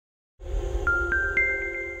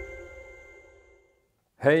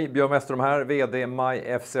Hej, Björn Westerholm här, VD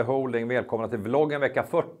myFC Holding. Välkomna till vloggen vecka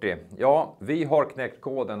 40. Ja, vi har knäckt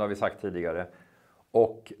koden, det har vi sagt tidigare.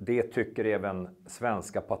 Och det tycker även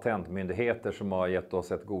svenska patentmyndigheter som har gett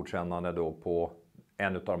oss ett godkännande då på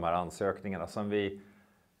en av de här ansökningarna som vi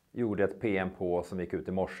gjorde ett PM på som gick ut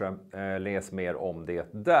i morse. Läs mer om det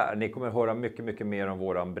där. Ni kommer att höra mycket mer om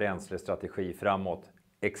vår bränslestrategi framåt.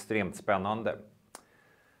 Extremt spännande.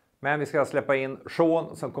 Men vi ska släppa in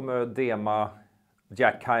Sean som kommer att dema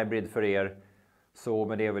Jack Hybrid för er. Så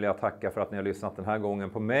med det vill jag tacka för att ni har lyssnat den här gången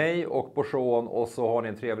på mig och på Sean. Och så har ni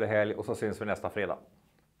en trevlig helg och så syns vi nästa fredag.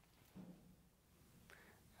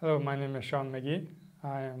 Hello, my name is Sean McGee.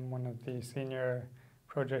 I am one of the senior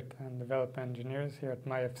project and development engineers here at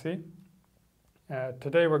myFC.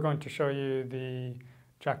 Today we're going to show you the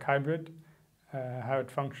Jack Hybrid, how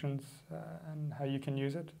it functions and how you can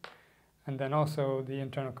use it. And then also the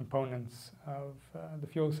internal components of the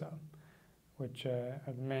fuel cell, which are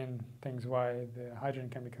the main things why the hydrogen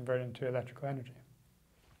can be converted into electrical energy.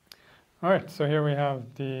 All right, so here we have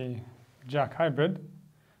the Jack Hybrid,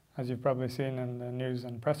 as you've probably seen in the news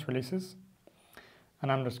and press releases.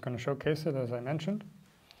 And I'm just going to showcase it as I mentioned.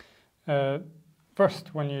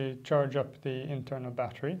 First, when you charge up the internal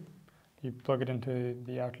battery, you plug it into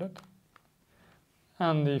the outlet.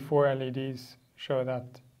 And the 4 LEDs show that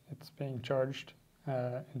it's being charged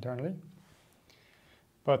internally.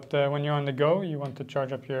 But when you're on the go, you want to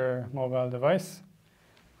charge up your mobile device,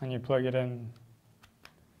 and you plug it in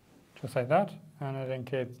just like that, and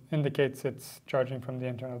it indicates it's charging from the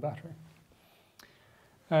internal battery.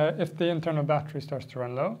 If the internal battery starts to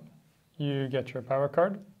run low, you get your power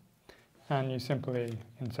card, and you simply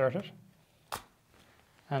insert it.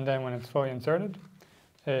 And then when it's fully inserted,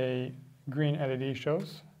 a green LED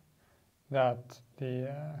shows that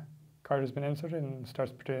the card has been inserted and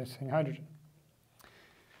starts producing hydrogen.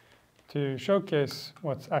 To showcase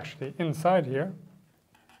what's actually inside here,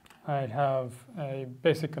 I have a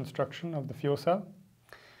basic construction of the fuel cell.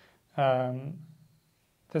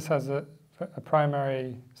 This has a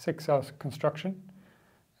primary 6-cell construction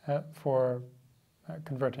for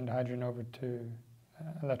converting the hydrogen over to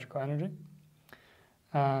electrical energy.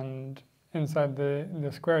 And inside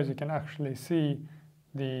the squares you can actually see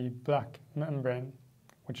the black membrane,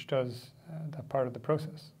 which does that part of the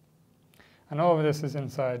process. And all of this is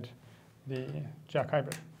inside the Jack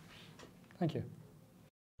Hybrid. Thank you.